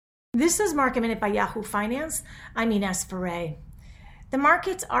This is Market Minute by Yahoo Finance. I'm Ines Ferre. The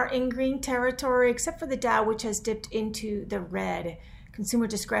markets are in green territory except for the Dow, which has dipped into the red. Consumer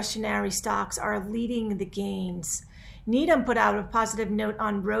discretionary stocks are leading the gains. Needham put out a positive note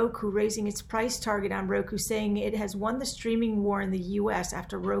on Roku, raising its price target on Roku, saying it has won the streaming war in the U.S.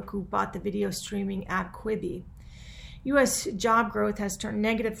 after Roku bought the video streaming app Quibi. U.S. job growth has turned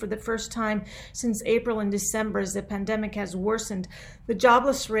negative for the first time since April and December as the pandemic has worsened. The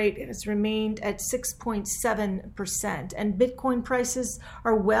jobless rate has remained at 6.7%, and Bitcoin prices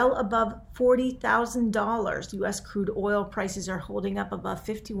are well above $40,000. U.S. crude oil prices are holding up above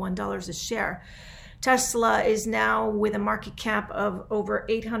 $51 a share. Tesla is now with a market cap of over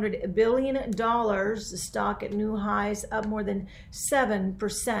 $800 billion, the stock at new highs, up more than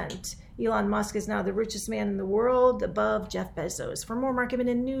 7%. Elon Musk is now the richest man in the world, above Jeff Bezos. For more market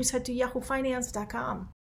minute news, head to yahoofinance.com.